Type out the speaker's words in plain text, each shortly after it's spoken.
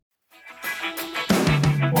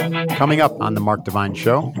Coming up on the Mark Divine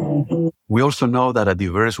Show. We also know that a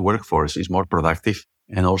diverse workforce is more productive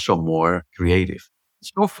and also more creative.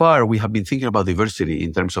 So far, we have been thinking about diversity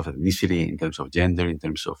in terms of ethnicity, in terms of gender, in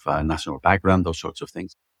terms of national background, those sorts of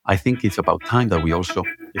things. I think it's about time that we also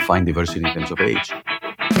define diversity in terms of age.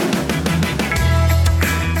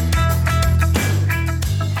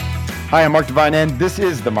 Hi, I'm Mark Divine, and this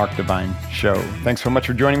is the Mark Divine Show. Thanks so much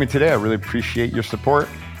for joining me today. I really appreciate your support.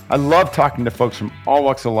 I love talking to folks from all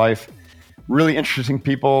walks of life, really interesting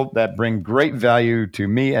people that bring great value to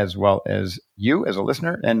me as well as you as a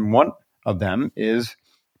listener. And one of them is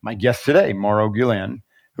my guest today, Mauro Guillén,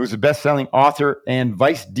 who's a best-selling author and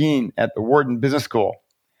vice dean at the Wharton Business School.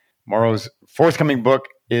 Mauro's forthcoming book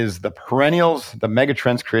is The Perennials, the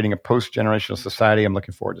Megatrends Creating a Post-Generational Society. I'm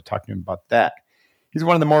looking forward to talking to him about that. He's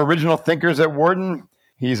one of the more original thinkers at Wharton.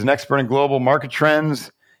 He's an expert in global market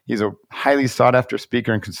trends. He's a highly sought-after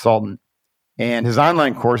speaker and consultant. And his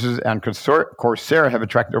online courses on Coursera have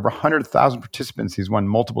attracted over 100,000 participants. He's won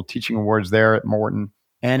multiple teaching awards there at Wharton.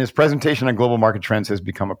 And his presentation on global market trends has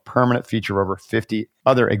become a permanent feature of over 50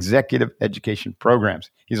 other executive education programs.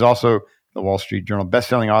 He's also the Wall Street Journal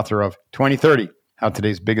bestselling author of 2030, How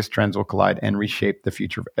Today's Biggest Trends Will Collide and Reshape the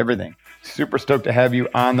Future of Everything. Super stoked to have you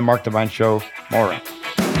on the Mark Divine Show, Mauro.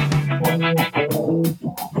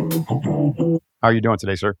 How are you doing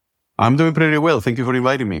today, sir? I'm doing pretty well. Thank you for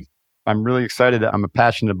inviting me. I'm really excited. I'm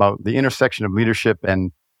passionate about the intersection of leadership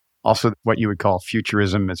and also what you would call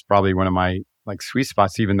futurism. It's probably one of my sweet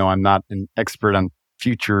spots, even though I'm not an expert on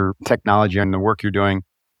future technology and the work you're doing.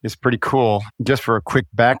 Is pretty cool. Just for a quick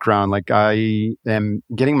background, I am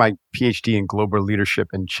getting my PhD in global leadership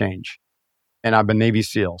and change. And I'm a Navy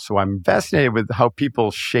SEAL. So I'm fascinated with how people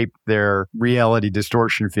shape their reality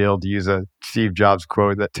distortion field, to use a Steve Jobs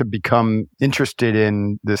quote, that to become interested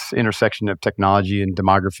in this intersection of technology and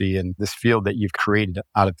demography and this field that you've created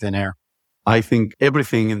out of thin air. I think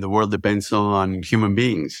everything in the world depends on human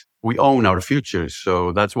beings. We own our future.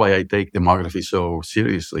 So that's why I take demography so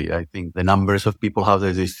seriously. I think the numbers of people, how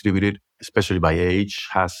they're distributed, especially by age,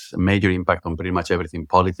 has a major impact on pretty much everything: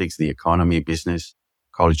 politics, the economy, business,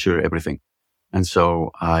 culture, everything. And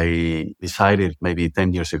so I decided maybe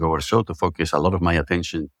 10 years ago or so to focus a lot of my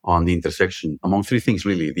attention on the intersection among three things,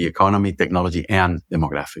 really: the economy, technology, and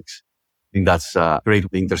demographics. I think that's great.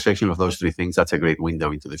 The intersection of those three things, that's a great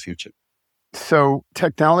window into the future. So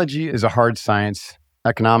technology is a hard science.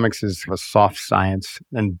 Economics is a soft science,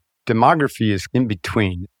 and demography is in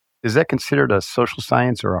between. Is that considered a social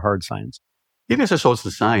science or a hard science? It is a social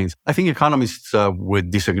science. I think economists would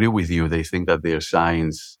disagree with you. They think that their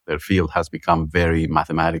science, their field has become very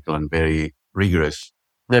mathematical and very rigorous.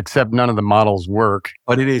 Except none of the models work.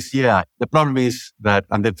 But it is, yeah. The problem is that,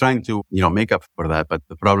 and they're trying to, make up for that. But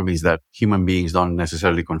the problem is that human beings don't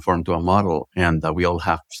necessarily conform to a model, and that we all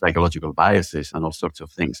have psychological biases and all sorts of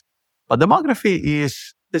things. But demography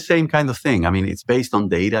is the same kind of thing. I mean, it's based on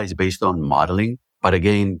data, it's based on modeling. But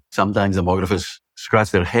again, sometimes demographers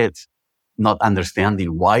scratch their heads, not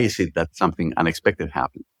understanding why is it that something unexpected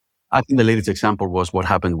happened. I think the latest example was what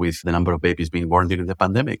happened with the number of babies being born during the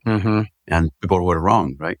pandemic. Mm-hmm. And people were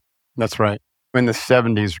wrong, right? That's right. In the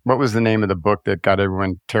 70s, what was the name of the book that got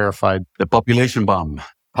everyone terrified? The population bomb.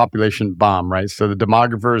 Population bomb, right? So the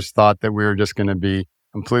demographers thought that we were just going to be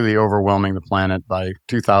completely overwhelming the planet by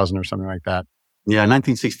 2000 or something like that. Yeah,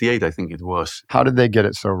 1968, I think it was. How did they get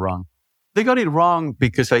it so wrong? They got it wrong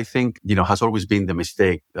because I think, has always been the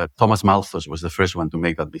mistake that Thomas Malthus was the first one to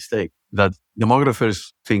make that mistake. That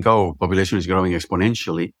demographers think, population is growing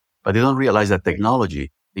exponentially, but they don't realize that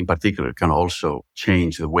technology in particular can also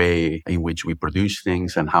change the way in which we produce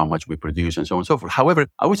things and how much we produce and so on and so forth. However,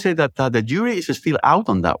 I would say that the jury is still out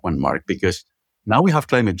on that one, Mark, because now we have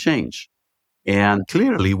climate change. And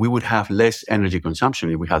clearly, we would have less energy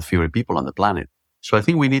consumption if we had fewer people on the planet. So I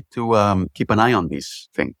think we need to keep an eye on this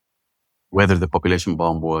thing, whether the population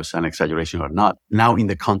bomb was an exaggeration or not, now in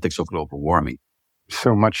the context of global warming.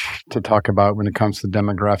 So much to talk about when it comes to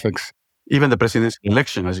demographics. Even the president's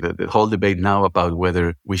election, the whole debate now about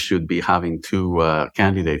whether we should be having two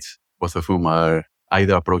candidates, both of whom are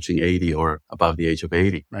either approaching 80 or above the age of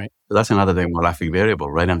 80. Right. So that's another demographic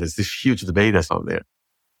variable, right? And there's this huge debate that's out there.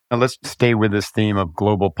 Now let's stay with this theme of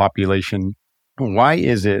global population. Why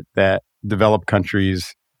is it that developed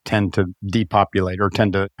countries tend to depopulate or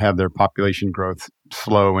tend to have their population growth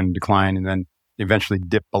slow and decline and then eventually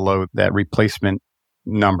dip below that replacement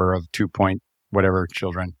number of 2 whatever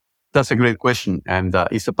children? That's a great question. And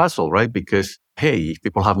it's a puzzle, right? Because, hey, if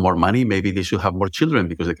people have more money, maybe they should have more children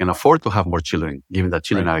because they can afford to have more children. Given that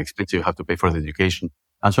children are expensive, you have to pay for the education.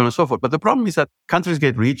 and so on and so forth. But the problem is that countries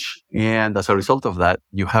get rich, and as a result of that,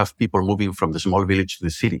 you have people moving from the small village to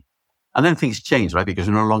the city. And then things change, right? Because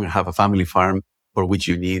you no longer have a family farm for which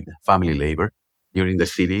you need family labor. You're in the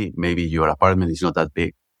city, maybe your apartment is not that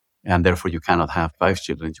big, and therefore you cannot have 5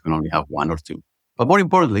 children. You can only have 1 or 2. But more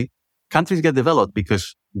importantly, countries get developed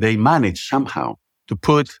because they manage somehow to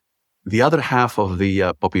put the other half of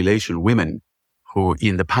the population, women, who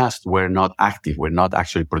in the past were not active, were not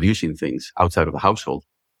actually producing things outside of the household.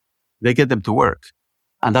 They get them to work.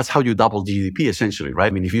 And that's how you double GDP, essentially, right? I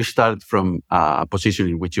mean, if you start from a position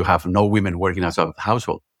in which you have no women working outside of the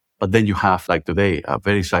household, but then you have, like today, a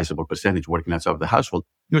very sizable percentage working outside of the household,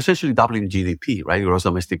 you're essentially doubling GDP, right? Gross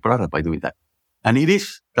domestic product by doing that. And it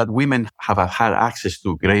is that women have had access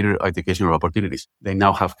to greater educational opportunities. They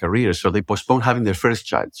now have careers, so they postpone having their first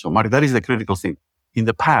child. So, Mark, that is the critical thing. In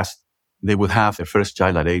the past, they would have their first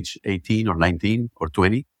child at age 18 or 19 or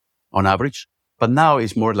 20 on average. But now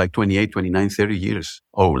it's more like 28, 29, 30 years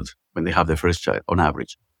old when they have their first child on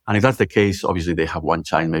average. And if that's the case, obviously they have 1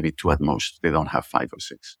 child, maybe 2 at most. They don't have 5 or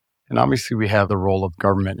 6. And obviously we have the role of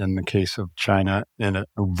government in the case of China in an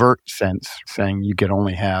overt sense, saying you can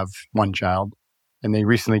only have 1 child. And they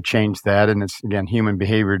recently changed that. And it's, again, human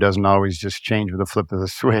behavior doesn't always just change with a flip of the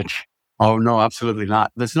switch. Oh, no, absolutely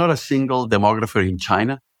not. There's not a single demographer in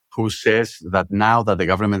China who says that now that the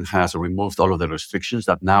government has removed all of the restrictions,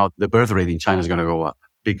 that now the birth rate in China is going to go up.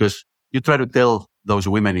 Because you try to tell those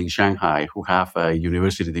women in Shanghai who have a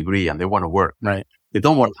university degree and they want to work. Right. They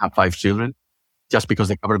don't want to have 5 children just because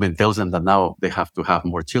the government tells them that now they have to have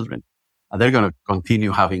more children. And they're going to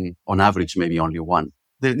continue having, on average, maybe only 1.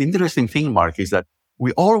 The interesting thing, Mark, is that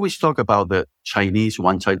we always talk about the Chinese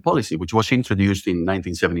one-child policy, which was introduced in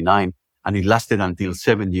 1979. And it lasted until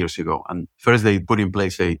 7 years ago. And first they put in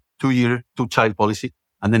place a 2-year, 2-child policy,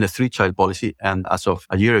 and then a 3-child policy. And as of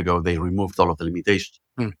a year ago, they removed all of the limitations.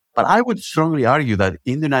 But I would strongly argue that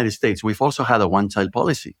in the United States, we've also had a 1-child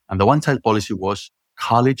policy. And the 1-child policy was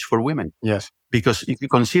college for women. Yes. Because if you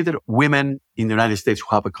consider women in the United States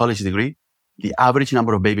who have a college degree, the average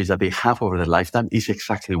number of babies that they have over their lifetime is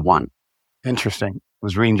exactly 1. Interesting. I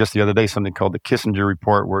was reading just the other day something called the Kissinger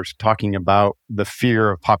Report, where it's talking about the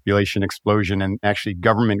fear of population explosion and actually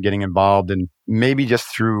government getting involved, and maybe just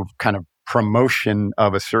through kind of promotion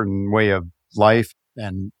of a certain way of life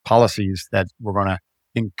and policies that we're going to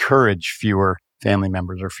encourage fewer family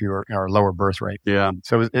members or fewer or lower birth rate. Yeah.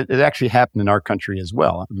 So it actually happened in our country as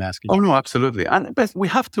well, I'm asking. Oh, no, absolutely. But we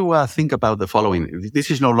have to think about the following. This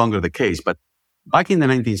is no longer the case, but back in the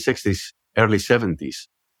 1960s, early 70s,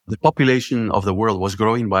 the population of the world was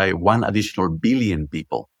growing by 1 additional billion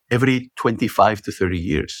people every 25 to 30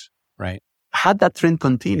 years. Right. Had that trend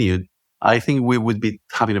continued, I think we would be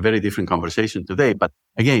having a very different conversation today. But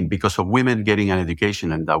again, because of women getting an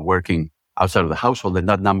education and working outside of the household, and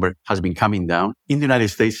that number has been coming down in the United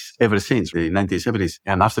States ever since the 1970s,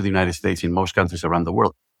 and after the United States in most countries around the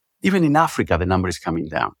world. Even in Africa, the number is coming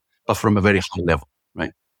down, but from a very high level,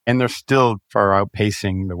 right? And they're still far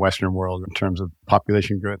outpacing the Western world in terms of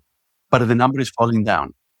population growth. But the number is falling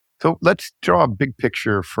down. So let's draw a big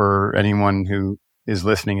picture for anyone who is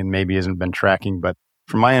listening and maybe hasn't been tracking. But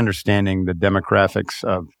from my understanding, the demographics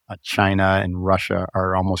of China and Russia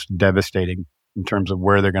are almost devastating in terms of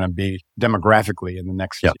where they're going to be demographically in the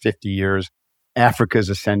next 50 years. Africa's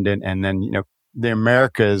ascendant. And then, the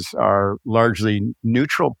Americas are largely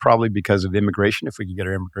neutral, probably because of immigration, if we could get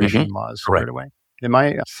our immigration laws squared away. Am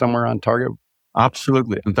I somewhere on target?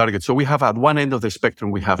 Absolutely on target. So we have at one end of the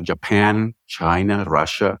spectrum, we have Japan, China,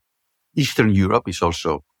 Russia. Eastern Europe is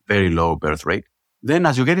also very low birth rate. Then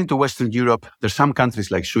as you get into Western Europe, there's some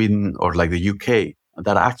countries like Sweden or like the UK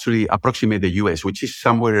that actually approximate the US, which is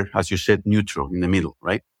somewhere, as you said, neutral in the middle,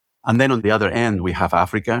 right? And then on the other end, we have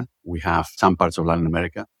Africa, we have some parts of Latin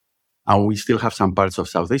America, and we still have some parts of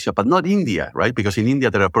South Asia, but not India, right? Because in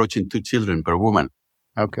India, they're approaching 2 children per woman.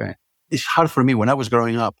 Okay. It's hard for me. When I was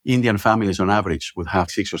growing up, Indian families on average would have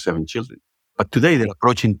 6 or 7 children. But today they're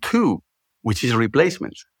approaching 2, which is a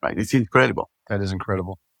replacement, right? It's incredible. That is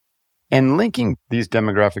incredible. And linking these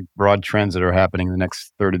demographic broad trends that are happening in the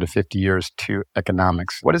next 30 to 50 years to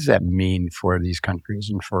economics, what does that mean for these countries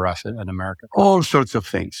and for us in America? All sorts of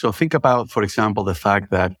things. So think about, for example, the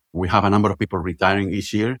fact that we have a number of people retiring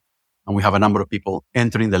each year, and we have a number of people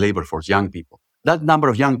entering the labor force, young people. That number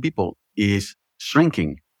of young people is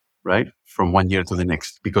shrinking, right? From one year to the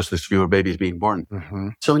next, because there's fewer babies being born. Mm-hmm.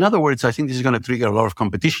 So in other words, I think this is going to trigger a lot of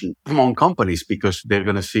competition among companies, because they're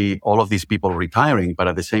going to see all of these people retiring, but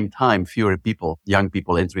at the same time, fewer people, young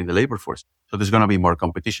people entering the labor force. So there's going to be more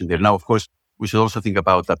competition there. Now, of course, we should also think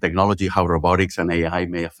about that technology, how robotics and AI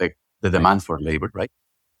may affect the demand for labor, right?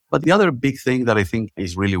 But the other big thing that I think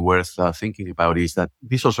is really worth thinking about is that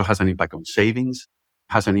this also has an impact on savings,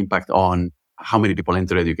 has an impact on how many people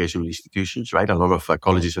enter educational institutions, right? A lot of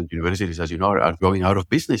colleges and universities, as you know, are going out of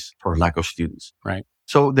business for lack of students. Right.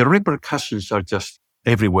 So the repercussions are just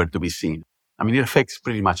everywhere to be seen. I mean, it affects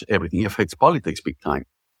pretty much everything. It affects politics big time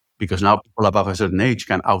because now people above a certain age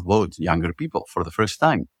can outvote younger people for the first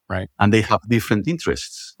time. Right. And they have different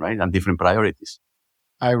interests, right? And different priorities.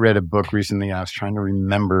 I read a book recently. I was trying to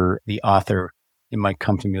remember the author. It might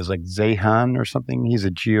come to me as like Zehan or something. He's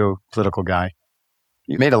a geopolitical guy.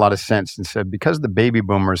 It made a lot of sense and said, because the baby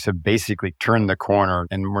boomers have basically turned the corner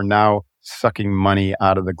and we're now sucking money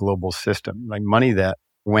out of the global system, like money that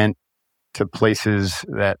went to places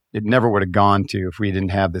that it never would have gone to if we didn't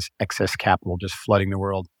have this excess capital just flooding the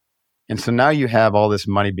world. And so now you have all this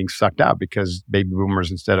money being sucked out because baby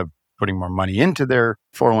boomers, instead of putting more money into their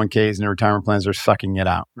 401ks and their retirement plans, are sucking it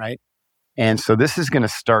out, right? And so this is going to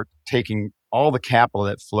start taking all the capital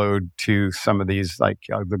that flowed to some of these, like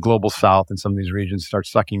the global south and some of these regions, start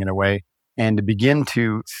sucking it away and to begin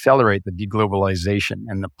to accelerate the deglobalization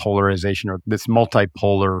and the polarization or this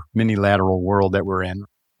multipolar minilateral world that we're in.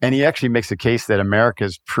 And he actually makes a case that America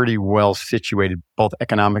is pretty well situated, both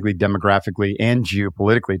economically, demographically, and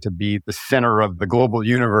geopolitically, to be the center of the global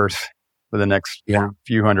universe for the next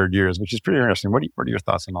few hundred years, which is pretty interesting. What are your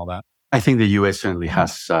thoughts on all that? I think the U.S. certainly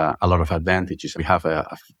has a lot of advantages. We have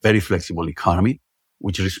a very flexible economy,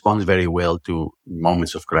 which responds very well to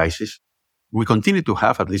moments of crisis. We continue to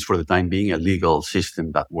have, at least for the time being, a legal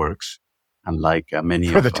system that works. Unlike many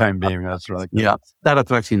for the time being, that's right. Yeah, that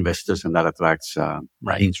attracts investors and that attracts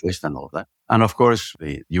interest and all of that. And of course,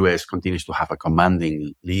 the U.S. continues to have a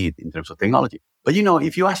commanding lead in terms of technology. But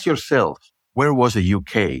if you ask yourself, where was the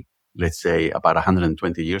UK, let's say, about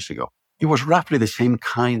 120 years ago? It was roughly the same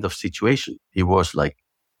kind of situation. It was like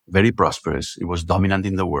very prosperous. It was dominant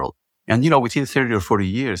in the world. And, within 30 or 40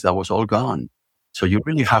 years, that was all gone. So you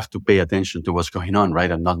really have to pay attention to what's going on,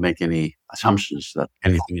 right? And not make any assumptions that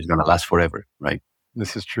anything is going to last forever, right?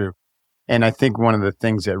 This is true. And I think one of the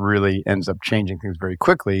things that really ends up changing things very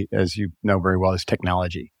quickly, as you know very well, is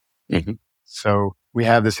technology. Mm-hmm. So we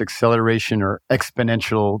have this acceleration or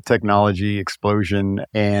exponential technology explosion,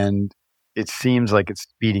 and it seems like it's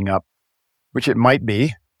speeding up, which it might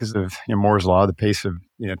be because of Moore's law. The pace of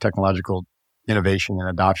technological innovation and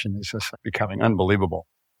adoption is just becoming unbelievable.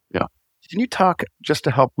 Yeah. Can you talk, just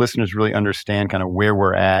to help listeners really understand kind of where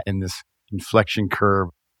we're at in this inflection curve?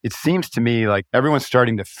 It seems to me like everyone's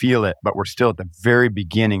starting to feel it, but we're still at the very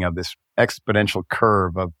beginning of this exponential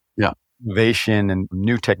curve of innovation and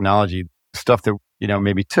new technology, stuff that,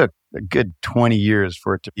 maybe took a good 20 years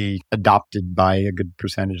for it to be adopted by a good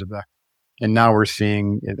percentage of that. And now we're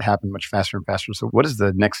seeing it happen much faster and faster. So what does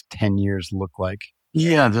the next 10 years look like?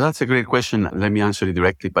 Yeah, that's a great question. Let me answer it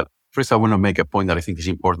directly. But first, I want to make a point that I think is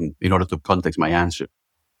important in order to context my answer,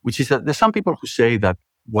 which is that there's some people who say that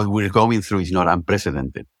what we're going through is not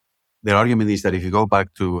unprecedented. Their argument is that if you go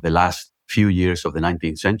back to the last few years of the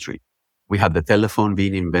 19th century, we had the telephone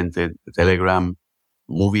being invented, the telegram,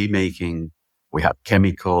 movie making, we had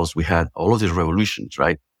chemicals, we had all of these revolutions,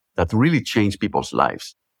 right? That really changed people's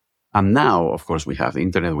lives. And now, of course, we have the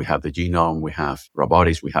internet, we have the genome, we have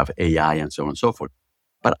robotics, we have AI, and so on and so forth.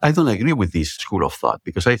 But I don't agree with this school of thought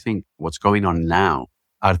because I think what's going on now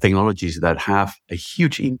are technologies that have a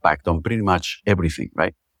huge impact on pretty much everything,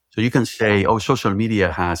 right? So you can say, social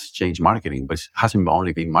media has changed marketing, but it hasn't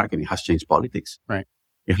only been marketing, it has changed politics. Right.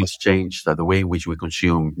 It has changed the way in which we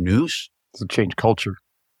consume news. It's changed culture.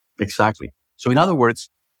 Exactly. So in other words,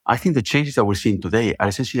 I think the changes that we're seeing today are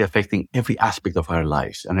essentially affecting every aspect of our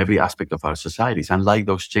lives and every aspect of our societies, unlike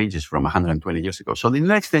those changes from 120 years ago. So in the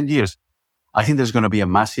next 10 years, I think there's going to be a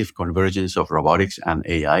massive convergence of robotics and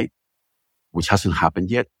AI, which hasn't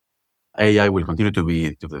happened yet. AI will continue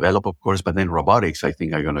to develop, of course, but then robotics, I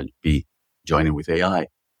think, are going to be joining with AI.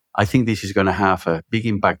 I think this is going to have a big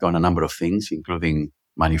impact on a number of things, including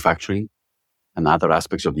manufacturing and other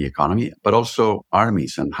aspects of the economy, but also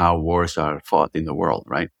armies and how wars are fought in the world,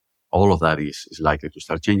 right? All of that is likely to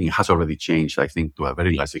start changing. It has already changed, I think, to a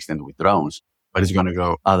very large extent with drones, but it's going to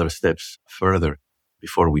go other steps further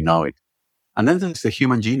before we know it. And then there's the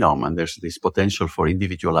human genome, and there's this potential for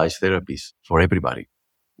individualized therapies for everybody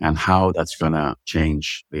and how that's going to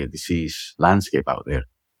change the disease landscape out there.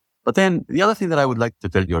 But then the other thing that I would like to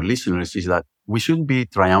tell your listeners is that we shouldn't be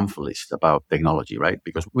triumphalist about technology, right?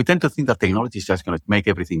 Because we tend to think that technology is just going to make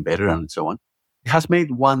everything better and so on. It has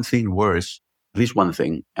made one thing worse, at least one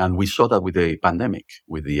thing. And we saw that with the pandemic,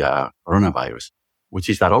 with the coronavirus, which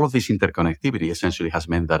is that all of this interconnectivity essentially has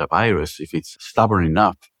meant that a virus, if it's stubborn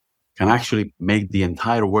enough, can actually make the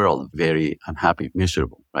entire world very unhappy,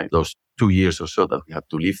 miserable. right? Those 2 years or so that we had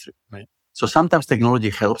to live through. Right. So sometimes technology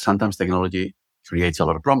helps, sometimes technology creates a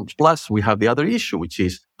lot of problems. Plus, we have the other issue, which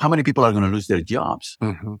is how many people are going to lose their jobs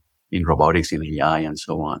in robotics, in AI, and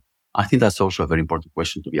so on. I think that's also a very important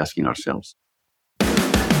question to be asking ourselves.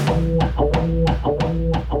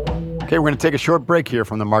 Okay, we're going to take a short break here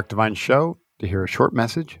from the Mark Divine Show to hear a short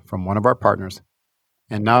message from one of our partners.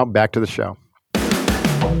 And now back to the show.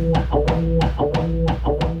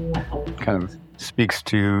 Kind of speaks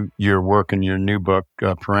to your work in your new book,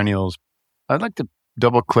 Perennials. I'd like to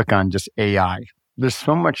double click on just AI. There's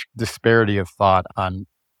so much disparity of thought on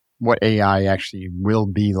what AI actually will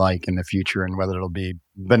be like in the future and whether it'll be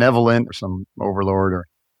benevolent or some overlord, or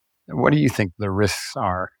what do you think the risks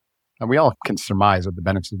are? And we all can surmise what the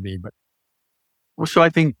benefits would be, but So I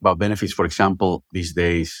think about benefits, for example, these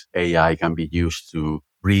days, AI can be used to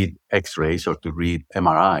read X-rays or to read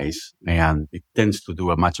MRIs, and it tends to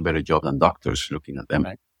do a much better job than doctors looking at them.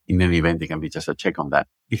 Right. In any event, it can be just a check on that.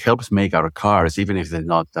 It helps make our cars, even if they're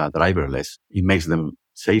not driverless, it makes them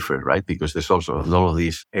safer, right? Because there's also a lot of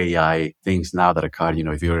these AI things now that a car,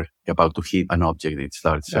 if you're about to hit an object, it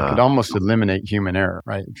starts... it could almost eliminate human error,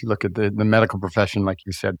 right? If you look at the medical profession, like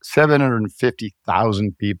you said,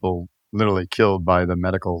 750,000 people literally killed by the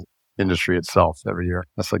medical industry itself every year.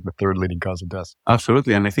 That's like the third leading cause of death.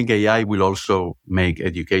 Absolutely. And I think AI will also make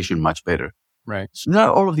education much better. Right. So there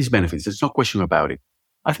are all of these benefits. There's no question about it.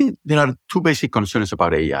 I think there are two basic concerns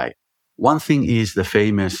about AI. One thing is the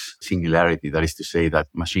famous singularity, that is to say that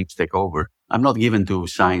machines take over. I'm not given to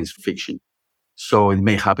science fiction. So it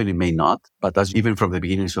may happen, it may not. But that's even from the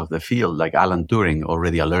beginnings of the field, like Alan Turing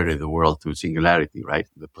already alerted the world to singularity, right?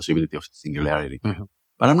 The possibility of singularity. Mm-hmm.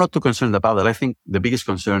 But I'm not too concerned about that. I think the biggest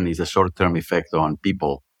concern is the short-term effect on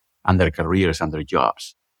people and their careers and their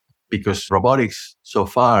jobs. Because robotics so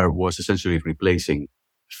far was essentially replacing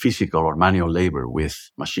physical or manual labor with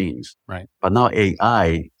machines. Right. But now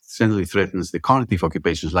AI essentially threatens the cognitive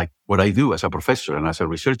occupations, like what I do as a professor and as a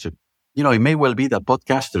researcher. It may well be that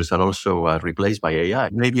podcasters are also replaced by AI,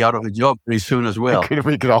 maybe out of a job very soon as well.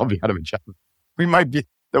 We could all be out of a job. We might be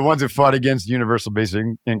the ones who fought against universal basic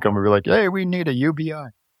income. We were like, hey, we need a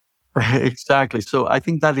UBI. Exactly. So I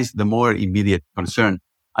think that is the more immediate concern.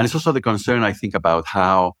 And it's also the concern, I think, about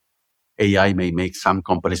how AI may make some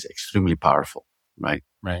companies extremely powerful, right?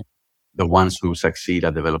 Right. The ones who succeed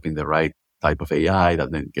at developing the right type of AI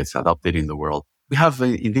that then gets adopted in the world. We have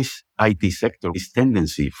in this IT sector this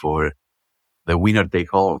tendency for the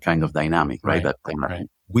winner-take-all kind of dynamic, right? That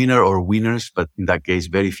winner or winners, but in that case,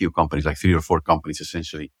 very few companies, like 3 or 4 companies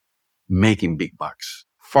essentially making big bucks.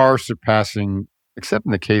 Far surpassing, except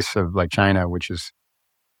in the case of like China, which is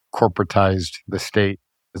corporatized the state.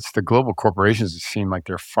 It's the global corporations that seem like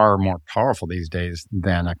they're far more powerful these days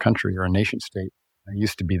than a country or a nation state. It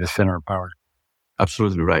used to be the center of power.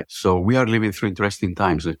 Absolutely right. So we are living through interesting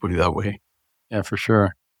times, let's put it that way. Yeah, for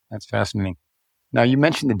sure. That's fascinating. Now, you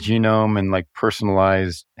mentioned the genome and like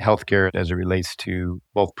personalized healthcare as it relates to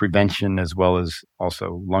both prevention as well as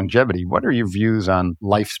also longevity. What are your views on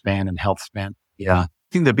lifespan and health span? Yeah, I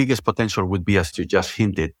think the biggest potential would be, as you just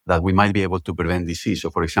hinted, that we might be able to prevent disease. So,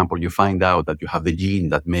 for example, you find out that you have the gene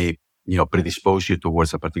that may, predispose you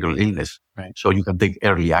towards a particular illness. Right. So you can take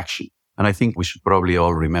early action. And I think we should probably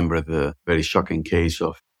all remember the very shocking case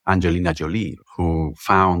of Angelina Jolie, who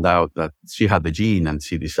found out that she had the gene and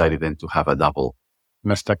she decided then to have a double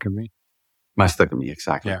mastectomy. Mastectomy,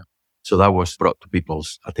 exactly. Yeah. So that was brought to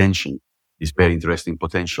people's attention, this very interesting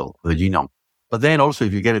potential of the genome. But then also,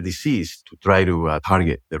 if you get a disease, to try to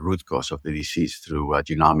target the root cause of the disease through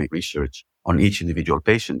genomic research on each individual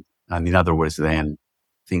patient. And in other words, then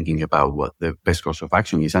thinking about what the best course of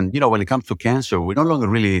action is. And, when it comes to cancer, we're no longer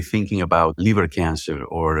really thinking about liver cancer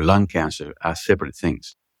or lung cancer as separate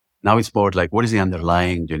things. Now it's more like, what is the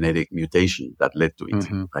underlying genetic mutation that led to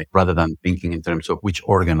it, right? Rather than thinking in terms of which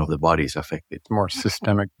organ of the body is affected. More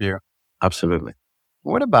systemic view. Absolutely.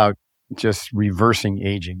 What about just reversing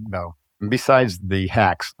aging, though? Besides the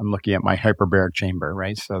hacks, I'm looking at my hyperbaric chamber,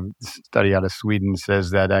 right? So this study out of Sweden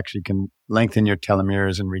says that actually can lengthen your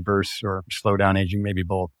telomeres and reverse or slow down aging, maybe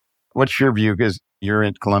both. What's your view? Because you're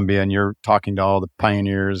in Colombia and you're talking to all the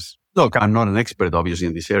pioneers. Look, I'm not an expert, obviously,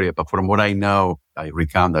 in this area, but from what I know, I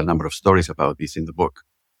recount a number of stories about this in the book.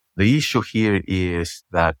 The issue here is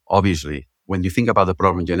that, obviously, when you think about the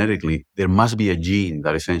problem genetically, there must be a gene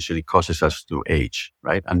that essentially causes us to age,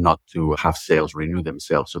 right? And not to have cells renew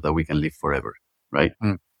themselves so that we can live forever, right?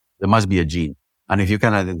 There must be a gene. And if you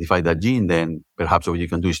can identify that gene, then perhaps what you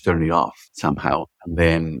can do is turn it off somehow, and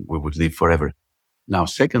then we would live forever. Now,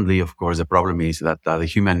 secondly, of course, the problem is that the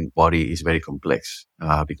human body is very complex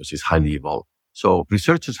because it's highly evolved. So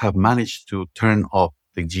researchers have managed to turn off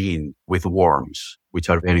the gene with worms, which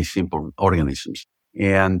are very simple organisms.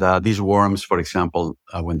 And these worms, for example,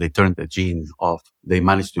 when they turn the gene off, they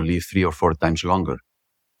manage to live 3 or 4 times longer.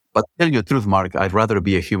 But tell you the truth, Mark, I'd rather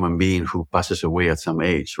be a human being who passes away at some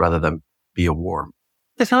age rather than be a worm.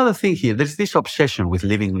 There's another thing here. There's this obsession with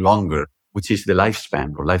living longer, which is the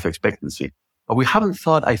lifespan or life expectancy. But we haven't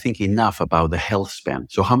thought, I think, enough about the health span.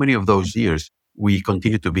 So how many of those years we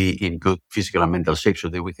continue to be in good physical and mental shape so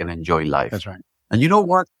that we can enjoy life? That's right. And you know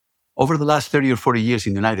what? Over the last 30 or 40 years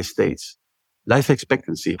in the United States, life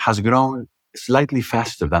expectancy has grown slightly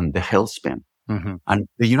faster than the health span. Mm-hmm. And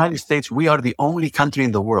the United States, we are the only country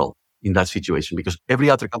in the world in that situation because every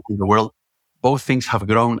other country in the world, both things have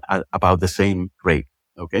grown at about the same rate.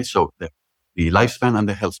 Okay. So the lifespan and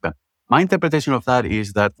the health span. My interpretation of that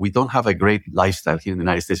is that we don't have a great lifestyle here in the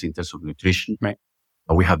United States in terms of nutrition. Right.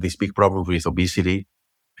 We have this big problem with obesity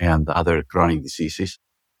and other chronic diseases.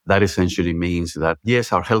 That essentially means that,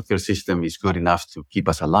 yes, our healthcare system is good enough to keep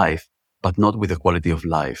us alive, but not with the quality of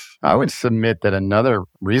life. I would submit that another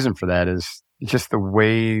reason for that is just the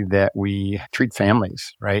way that we treat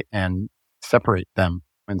families, right? And separate them.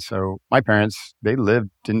 And so my parents, they lived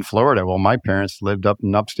in Florida. Well, my parents lived up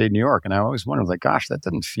in upstate New York. And I always wondered, like, gosh, that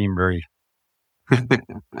doesn't seem very,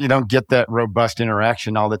 you don't get that robust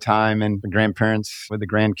interaction all the time. And the grandparents with the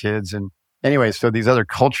grandkids. And anyway, so these other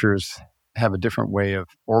cultures have a different way of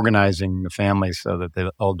organizing the family so that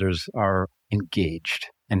the elders are engaged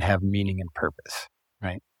and have meaning and purpose,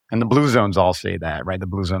 right? And the blue zones all say that, right? The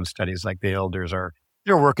blue zone studies, like the elders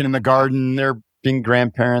they're working in the garden, they're being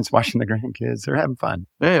grandparents, watching the grandkids, they're having fun.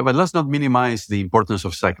 Yeah, but let's not minimize the importance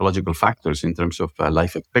of psychological factors in terms of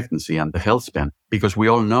life expectancy and the health span, because we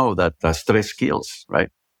all know that stress kills, right?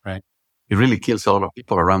 Right. It really kills a lot of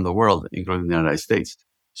people around the world, including the United States.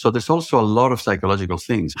 So there's also a lot of psychological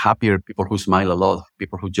things. Happier people who smile a lot,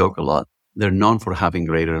 people who joke a lot, they're known for having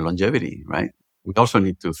greater longevity, right? We also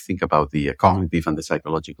need to think about the cognitive and the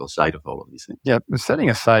psychological side of all of these things. Yeah, setting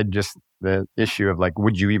aside just the issue of like,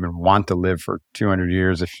 would you even want to live for 200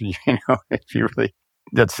 years if you really,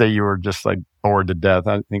 let's say you were just like bored to death.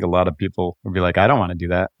 I think a lot of people would be like, I don't want to do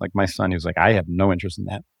that. Like my son, he was like, I have no interest in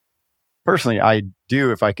that. Personally, I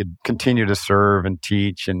do if I could continue to serve and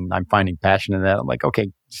teach and I'm finding passion in that. I'm like,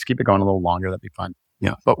 okay, just keep it going a little longer. That'd be fun.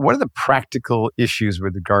 Yeah. But what are the practical issues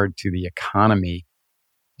with regard to the economy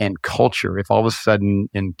and culture? If all of a sudden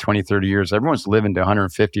in 20, 30 years, everyone's living to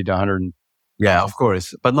 150 to 100. Yeah, of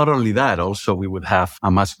course. But not only that, also we would have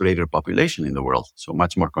a much greater population in the world. So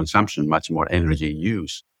much more consumption, much more energy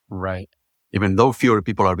use. Right. Even though fewer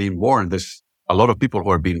people are being born, there's a lot of people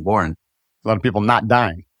who are being born. A lot of people not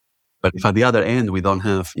dying. But if at the other end, we don't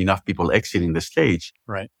have enough people exiting the stage,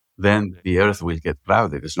 right, then the earth will get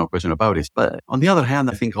crowded. There's no question about it. But on the other hand,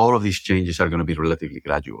 I think all of these changes are going to be relatively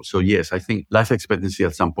gradual. So yes, I think life expectancy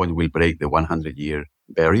at some point will break the 100-year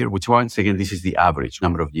barrier, which once again, this is the average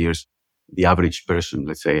number of years the average person,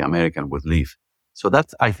 let's say American, would live. So that,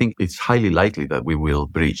 I think it's highly likely that we will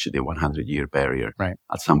breach the 100-year barrier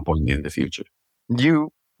at some point in the future. You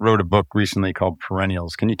wrote a book recently called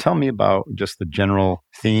Perennials. Can you tell me about just the general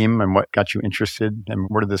theme and what got you interested and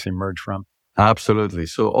where did this emerge from? Absolutely.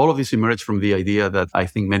 So all of this emerged from the idea that I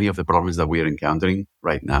think many of the problems that we are encountering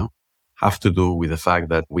right now have to do with the fact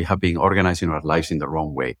that we have been organizing our lives in the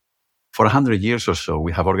wrong way. For 100 years or so,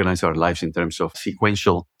 we have organized our lives in terms of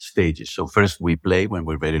sequential stages. So first we play when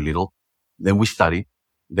we're very little, then we study,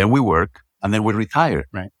 then we work, and then we retire.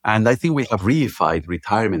 Right. And I think we have reified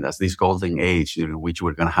retirement as this golden age in which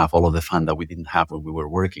we're going to have all of the fun that we didn't have when we were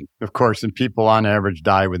working. Of course, and people on average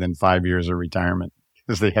die within 5 years of retirement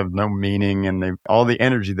because they have no meaning and all the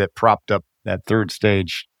energy that propped up that third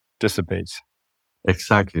stage dissipates.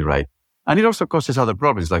 Exactly right. And it also causes other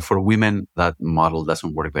problems. Like for women, that model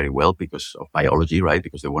doesn't work very well because of biology, right?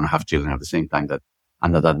 Because they want to have children at the same time that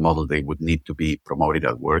under that model, they would need to be promoted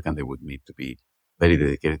at work and they would need to be very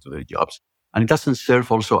dedicated to their jobs. And it doesn't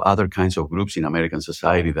serve also other kinds of groups in American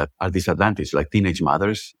society that are disadvantaged, like teenage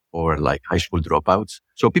mothers or like high school dropouts.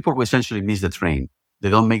 So people who essentially miss the train,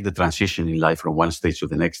 they don't make the transition in life from one stage to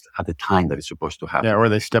the next at the time that it's supposed to happen. Yeah, or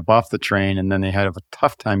they step off the train and then they have a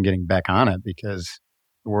tough time getting back on it because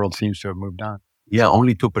the world seems to have moved on. Yeah,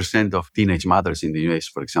 only 2% of teenage mothers in the US,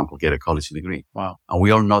 for example, get a college degree. Wow. And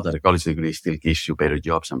we all know that a college degree still gives you better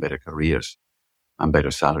jobs and better careers and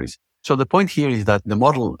better salaries. So the point here is that the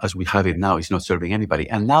model as we have it now is not serving anybody.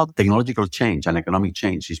 And now technological change and economic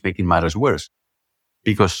change is making matters worse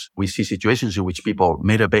because we see situations in which people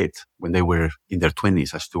made a bet when they were in their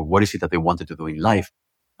 20s as to what is it that they wanted to do in life.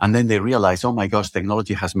 And then they realize, oh my gosh,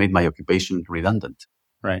 technology has made my occupation redundant.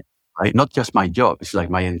 Right. Not just my job. It's like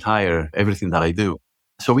my entire, everything that I do.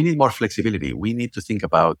 So we need more flexibility. We need to think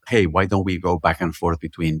about, hey, why don't we go back and forth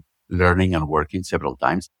between learning and working several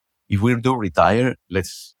times? If we do retire,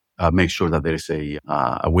 let's make sure that there is a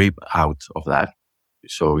way out of that.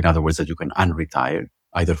 So in other words, that you can unretire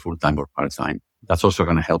either full-time or part-time. That's also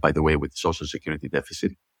going to help, by the way, with social security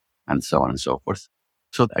deficit and so on and so forth.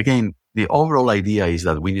 So again, the overall idea is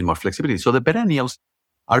that we need more flexibility. So the perennials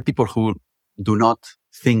are people who do not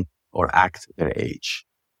think or act their age.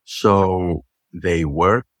 So they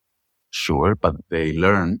work, sure, but they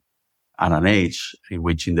learn at an age in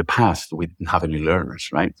which in the past we didn't have any learners,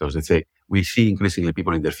 right? So let's say we see increasingly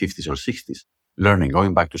people in their 50s or 60s learning,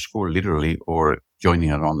 going back to school literally or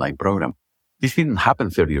joining an online program. This didn't happen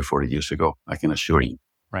 30 or 40 years ago, I can assure you.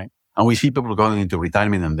 Right. And we see people going into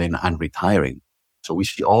retirement and then unretiring. So we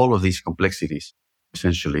see all of these complexities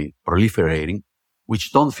essentially proliferating,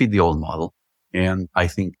 which don't fit the old model. And I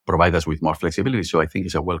think provide us with more flexibility. So I think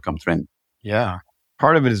it's a welcome trend. Yeah.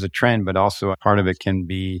 Part of it is a trend, but also part of it can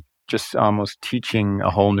be just almost teaching a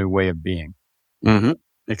whole new way of being. Mm-hmm.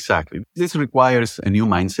 Exactly. This requires a new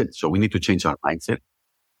mindset. So we need to change our mindset.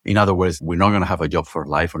 In other words, we're not going to have a job for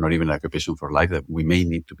life or not even an occupation for life, that we may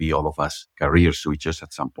need to be all of us career switchers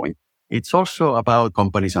at some point. It's also about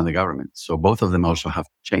companies and the government. So both of them also have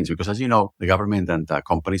changed because, as you know, the government and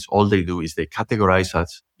companies, all they do is they categorize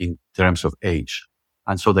us in terms of age.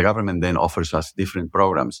 And so the government then offers us different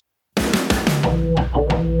programs.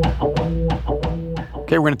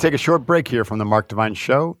 Okay, we're going to take a short break here from the Mark Divine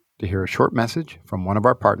Show to hear a short message from one of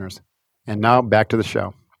our partners. And now back to the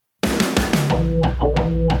show.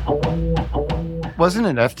 Wasn't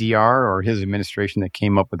it FDR or his administration that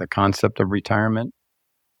came up with the concept of retirement?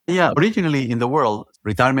 Yeah, originally in the world,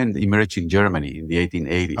 retirement emerged in Germany in the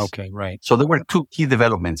 1880s. Okay, right. So there were two key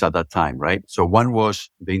developments at that time, right? So one was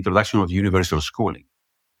the introduction of universal schooling,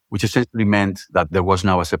 which essentially meant that there was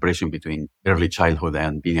now a separation between early childhood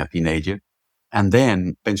and being a teenager. And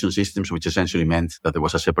then pension systems, which essentially meant that there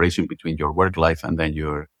was a separation between your work life and then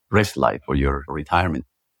your rest life or your retirement.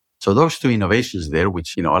 So those two innovations there,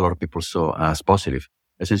 which, a lot of people saw as positive,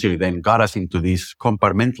 essentially then got us into this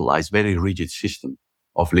compartmentalized, very rigid system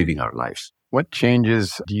of living our lives. What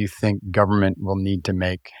changes do you think government will need to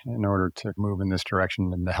make in order to move in this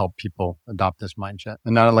direction and to help people adopt this mindset?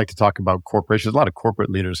 And now I'd like to talk about corporations. A lot of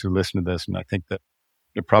corporate leaders who listen to this, and I think that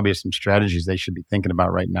there probably are some strategies they should be thinking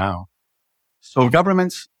about right now. So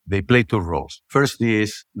governments, they play two roles. First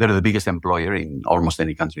is they're the biggest employer in almost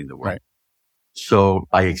any country in the world. Right. So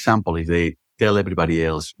by example, if they tell everybody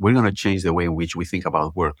else, we're going to change the way in which we think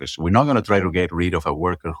about workers. We're not going to try to get rid of a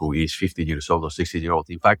worker who is 50 years old or 60 years old.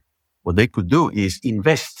 In fact, what they could do is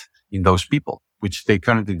invest in those people, which they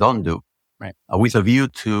currently don't do, right, with a view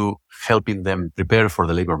to helping them prepare for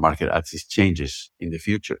the labor market as it changes in the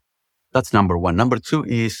future. That's number one. Number two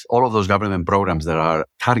is all of those government programs that are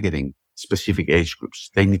targeting specific age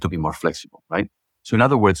groups. They need to be more flexible, right? So in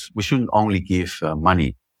other words, we shouldn't only give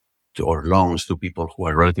money or loans to people who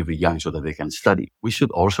are relatively young so that they can study. We should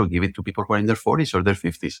also give it to people who are in their 40s or their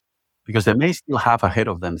 50s because they may still have ahead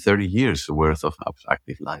of them 30 years worth of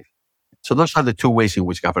active life. So those are the two ways in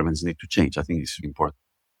which governments need to change. I think it's important.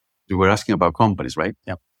 You were asking about companies, right?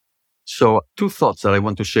 Yeah. So two thoughts that I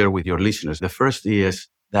want to share with your listeners. The first is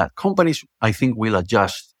that companies, I think, will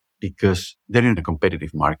adjust because they're in a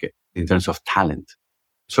competitive market in terms of talent.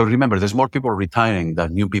 So remember, there's more people retiring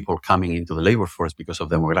than new people coming into the labor force because of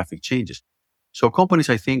demographic changes. So companies,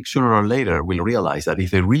 I think, sooner or later will realize that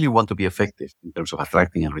if they really want to be effective in terms of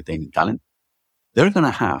attracting and retaining talent, they're going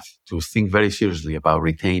to have to think very seriously about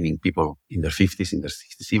retaining people in their 50s, in their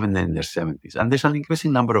 60s, even in their 70s. And there's an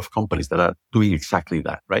increasing number of companies that are doing exactly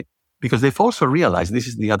that, right? Because they've also realized, this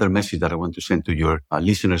is the other message that I want to send to your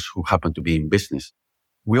listeners who happen to be in business.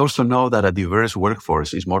 We also know that a diverse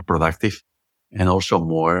workforce is more productive and also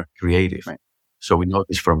more creative. Right. So we know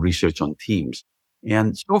this from research on teams.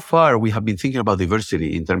 And so far, we have been thinking about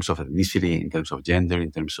diversity in terms of ethnicity, in terms of gender,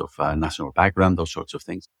 in terms of national background, those sorts of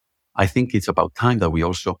things. I think it's about time that we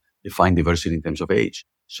also define diversity in terms of age.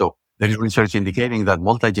 So there is research indicating that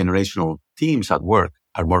multi-generational teams at work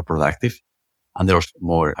are more productive and they're also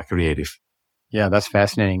more creative. Yeah, that's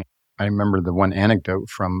fascinating. I remember the one anecdote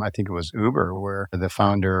from, I think it was Uber, where the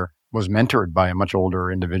founder was mentored by a much older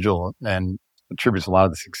individual and attributes a lot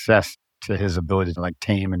of the success to his ability to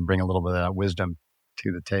tame and bring a little bit of that wisdom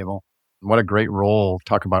to the table. What a great role.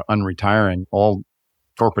 Talk about unretiring. All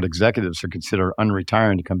corporate executives are considered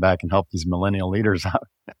unretiring to come back and help these millennial leaders out.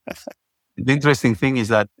 The interesting thing is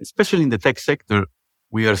that, especially in the tech sector,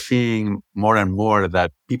 we are seeing more and more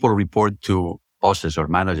that people report to bosses or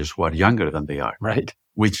managers who are younger than they are. Right.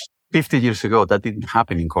 Which 50 years ago, that didn't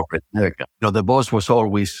happen in corporate America. The boss was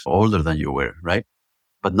always older than you were, right?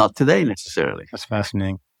 but not today necessarily. That's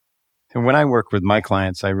fascinating. And when I work with my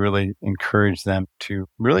clients, I really encourage them to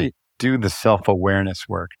really do the self-awareness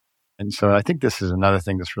work. And so I think this is another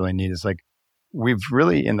thing that's really neat is like we've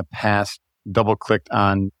really in the past double-clicked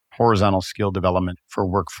on horizontal skill development for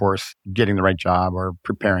workforce, getting the right job or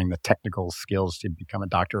preparing the technical skills to become a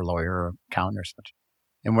doctor, lawyer, or accountant or such.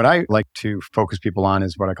 And what I like to focus people on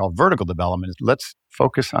is what I call vertical development is let's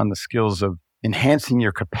focus on the skills of enhancing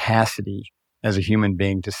your capacity as a human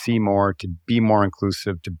being to see more, to be more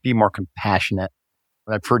inclusive, to be more compassionate.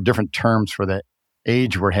 I've heard different terms for the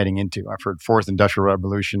age we're heading into. I've heard fourth industrial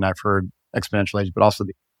revolution. I've heard exponential age, but also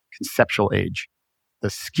the conceptual age.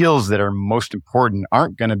 The skills that are most important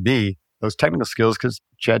aren't going to be those technical skills because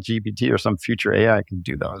ChatGPT or some future AI can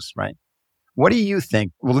do those, right? What do you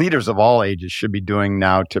think leaders of all ages should be doing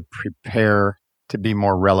now to prepare to be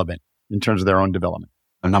more relevant in terms of their own development?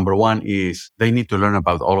 Number one is they need to learn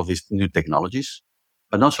about all of these new technologies,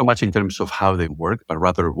 but not so much in terms of how they work, but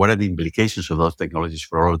rather what are the implications of those technologies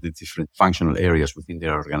for all of the different functional areas within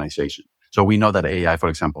their organization. So we know that AI, for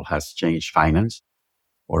example, has changed finance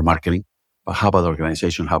or marketing, but how about the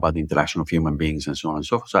organization? How about the interaction of human beings and so on and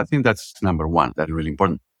so forth? So I think that's number one. That's really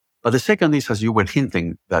important. But the second is, as you were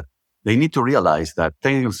hinting, that they need to realize that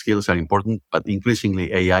technical skills are important, but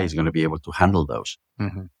increasingly AI is going to be able to handle those.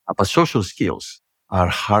 Mm-hmm. But social skills are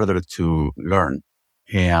harder to learn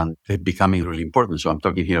and they're becoming really important. So I'm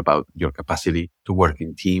talking here about your capacity to work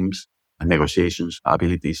in teams and negotiations,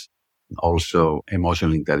 abilities, also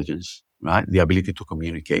emotional intelligence, right? The ability to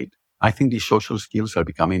communicate. I think these social skills are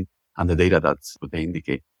becoming, and the data that's what they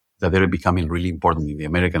indicate, that they're becoming really important in the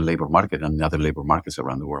American labor market and other labor markets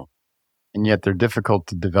around the world. And yet they're difficult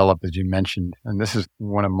to develop, as you mentioned. And this is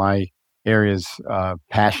one of my areas of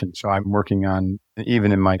passion. So I'm working on,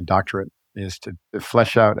 even in my doctorate, is to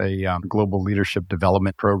flesh out a global leadership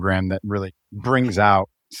development program that really brings out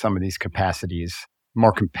some of these capacities,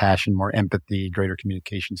 more compassion, more empathy, greater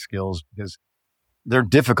communication skills, because they're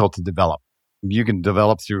difficult to develop. You can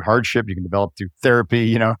develop through hardship, you can develop through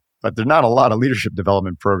therapy, but there's not a lot of leadership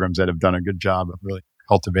development programs that have done a good job of really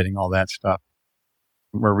cultivating all that stuff.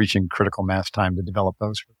 We're reaching critical mass time to develop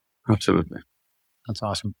those. Absolutely. That's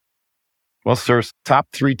awesome. Well, sir, top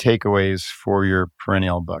 3 takeaways for your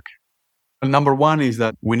perennial book. Number one is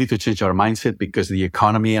that we need to change our mindset because the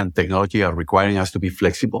economy and technology are requiring us to be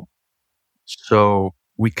flexible. So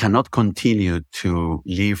we cannot continue to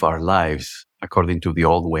live our lives according to the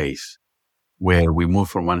old ways where we move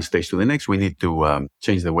from one stage to the next. We need to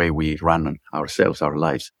change the way we run ourselves, our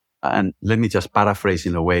lives. And let me just paraphrase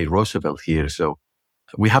in a way Roosevelt here. So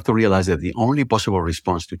we have to realize that the only possible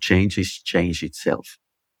response to change is change itself,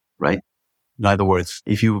 right? In other words,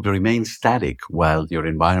 if you remain static while your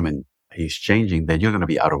environment is changing, then you're going to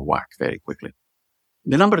be out of whack very quickly.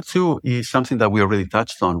 The number 2 is something that we already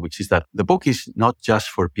touched on, which is that the book is not just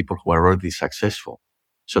for people who are already successful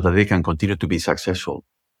so that they can continue to be successful.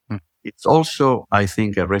 It's also, I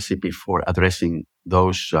think, a recipe for addressing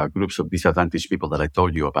those groups of disadvantaged people that I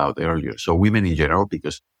told you about earlier. So women in general,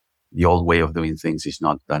 because the old way of doing things is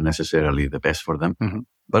not necessarily the best for them. Mm-hmm.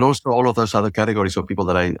 But also all of those other categories of people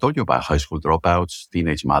that I told you about, high school dropouts,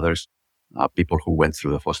 teenage mothers, people who went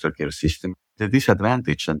through the foster care system. They're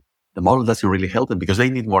disadvantaged, and the model doesn't really help them because they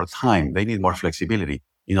need more time. They need more flexibility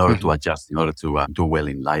in order to adjust, in order to do well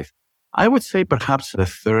in life. I would say perhaps the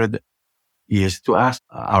third is to ask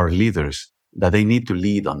our leaders that they need to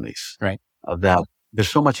lead on this. Right. That there's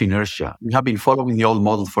so much inertia. We have been following the old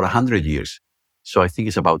model for 100 years. So I think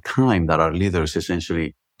it's about time that our leaders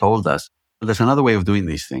essentially told us, well, there's another way of doing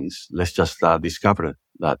these things. Let's just discover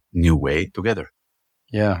that new way together.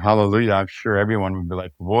 Yeah, hallelujah. I'm sure everyone would be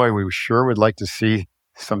like, boy, we sure would like to see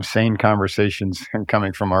some sane conversations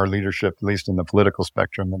coming from our leadership, at least in the political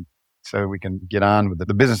spectrum. And so we can get on with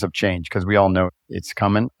the business of change because we all know it's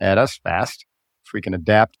coming at us fast. If we can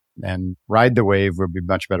adapt and ride the wave, we'll be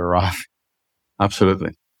much better off.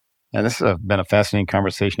 Absolutely. And this has been a fascinating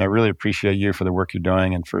conversation. I really appreciate you for the work you're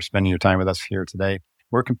doing and for spending your time with us here today.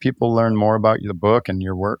 Where can people learn more about the book and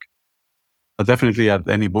your work? Definitely at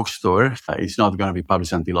any bookstore. It's not going to be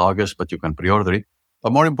published until August, but you can pre-order it.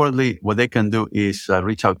 But more importantly, what they can do is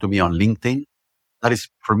reach out to me on LinkedIn. That is,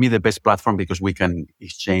 for me, the best platform because we can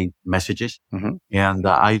exchange messages. Mm-hmm. And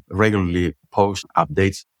I regularly post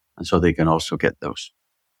updates, and so they can also get those.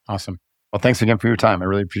 Awesome. Well, thanks again for your time. I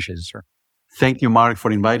really appreciate it, sir. Thank you, Mark,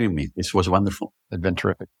 for inviting me. This was wonderful. It's been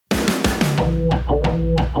terrific.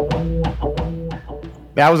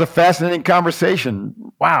 That was a fascinating conversation.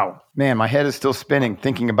 Wow. Man, my head is still spinning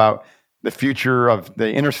thinking about the future of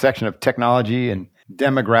the intersection of technology and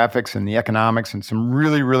demographics and the economics and some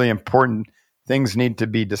really, really important things need to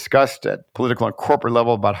be discussed at political and corporate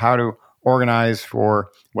level about how to organize for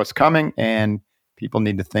what's coming. And people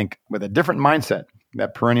need to think with a different mindset,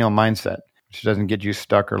 that perennial mindset, which doesn't get you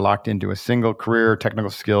stuck or locked into a single career or technical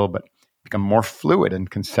skill, but become more fluid and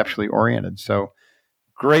conceptually oriented. So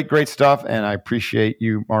great stuff. And I appreciate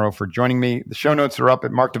you, Mauro, for joining me. The show notes are up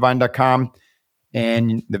at markdevine.com.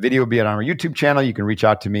 And the video will be on our YouTube channel. You can reach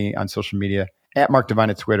out to me on social media at Mark Divine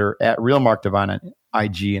at Twitter, at Real Mark Divine on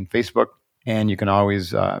IG and Facebook. And you can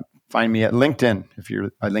always find me at LinkedIn if you're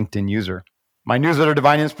a LinkedIn user. My newsletter,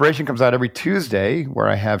 Divine Inspiration, comes out every Tuesday, where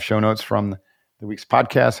I have show notes from the week's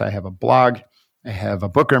podcast. I have a blog. I have a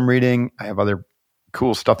book I'm reading. I have other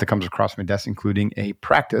cool stuff that comes across my desk, including a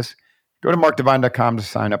practice. Go to markdevine.com to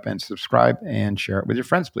sign up and subscribe and share it with your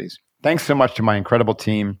friends, please. Thanks so much to my incredible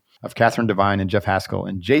team of Catherine Devine and Jeff Haskell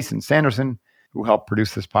and Jason Sanderson, who help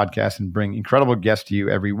produce this podcast and bring incredible guests to you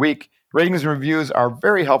every week. Ratings and reviews are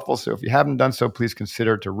very helpful, so if you haven't done so, please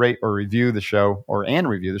consider to rate or review the show and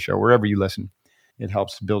review the show wherever you listen. It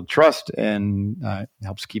helps build trust and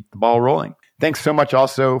helps keep the ball rolling. Thanks so much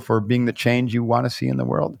also for being the change you want to see in the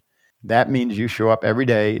world. That means you show up every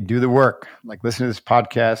day, do the work, like listening to this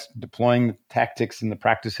podcast, deploying the tactics and the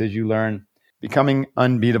practices you learn, becoming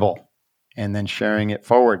unbeatable, and then sharing it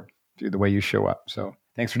forward through the way you show up. So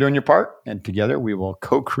thanks for doing your part. And together we will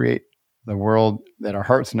co-create the world that our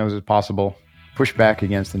hearts knows is possible, push back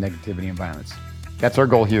against the negativity and violence. That's our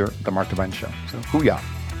goal here at the Mark Divine Show. So hoo-yah.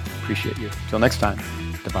 Appreciate you. Till next time,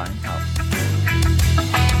 Divine out.